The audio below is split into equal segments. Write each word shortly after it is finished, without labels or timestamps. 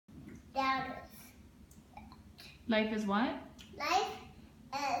that Life is what? life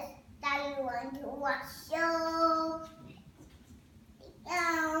is that you want to watch show.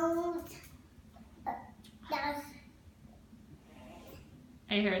 That's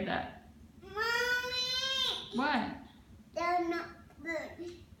I heard that. Mommy. What? They're not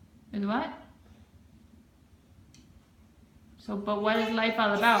good. Is what? So, but what is life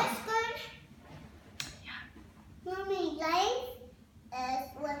all about? Is this good? Yeah. Mommy, life is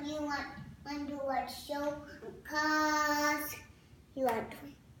when you want to watch show because you want to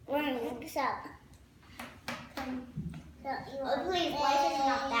bring stuff. Oh, please, life is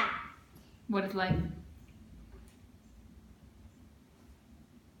not that. What is life?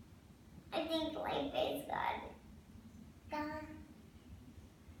 I think life is God. God.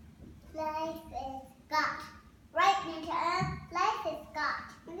 Life is God. Right, Ninja? Life is God.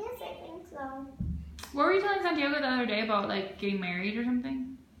 Yes, I think so. What were you telling Santiago the other day about, like, getting married or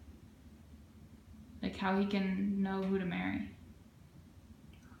something? Like, how he can know who to marry.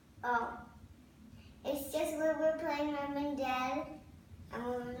 Oh. It's just we were playing Mom and Dad, and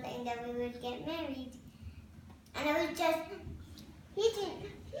we were saying that we would get married. And it was just, he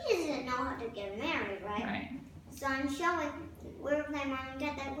doesn't know how to get married, right? Right. So I'm showing, we were playing Mom and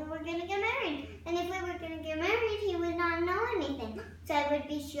Dad that we were going to get married. And if we were going to get married, he would not know anything. So I would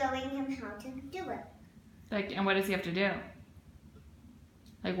be showing him how to do it. Like, and what does he have to do?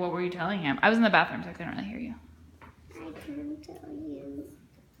 Like, what were you telling him? I was in the bathroom, so I couldn't really hear you. I can't tell you.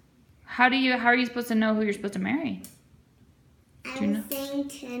 How are you supposed to know who you're supposed to marry? I was saying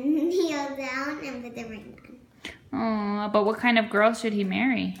to kneel down and put the ring on. Oh, but what kind of girl should he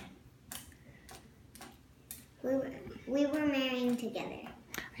marry? We were marrying together.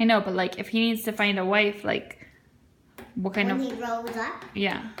 I know, but like, if he needs to find a wife, like, what kind When of... he grows up,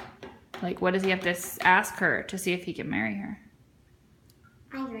 Yeah. Like, what does he have to ask her to see if he can marry her?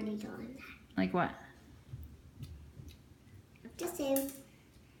 I already told him that. Like what? Just say,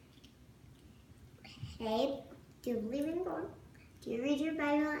 hey, do you believe in God? Do you read your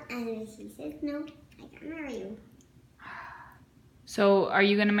Bible? And if he says no, I can marry you. So, are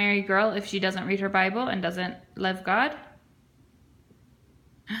you going to marry a girl if she doesn't read her Bible and doesn't love God?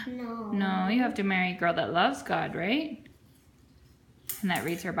 No. No, you have to marry a girl that loves God, right? And that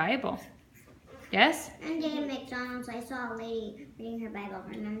reads her Bible. Yes? One day at McDonald's, I saw a lady reading her Bible,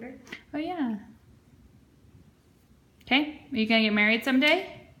 remember? Oh, yeah. Okay, are you going to get married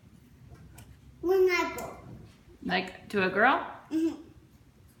someday? When I go. Like, to a girl?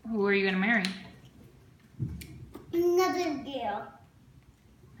 Mm-hmm. Who are you going to marry? Another girl.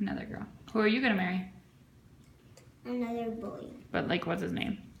 Another girl. Who are you going to marry? Another boy. But, like, what's his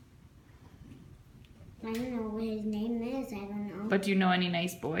name? I don't know what his name is. I don't know. But do you know any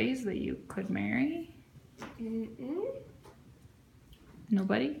nice boys that you could marry? Mm-mm.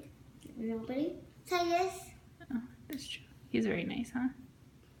 Nobody? Nobody. So yes. Oh, that's true. He's very nice, huh?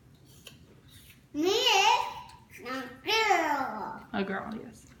 Me is a girl. A girl,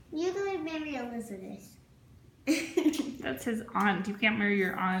 yes. You could marry Elizabeth. That's his aunt. You can't marry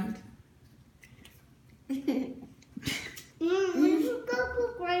your aunt. We should go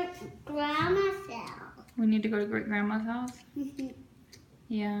to great-grandma's house. We need to go to great grandma's house?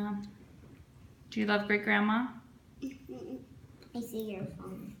 Yeah. Do you love great grandma? I see your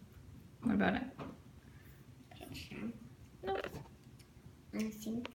phone What about it? picture. I see.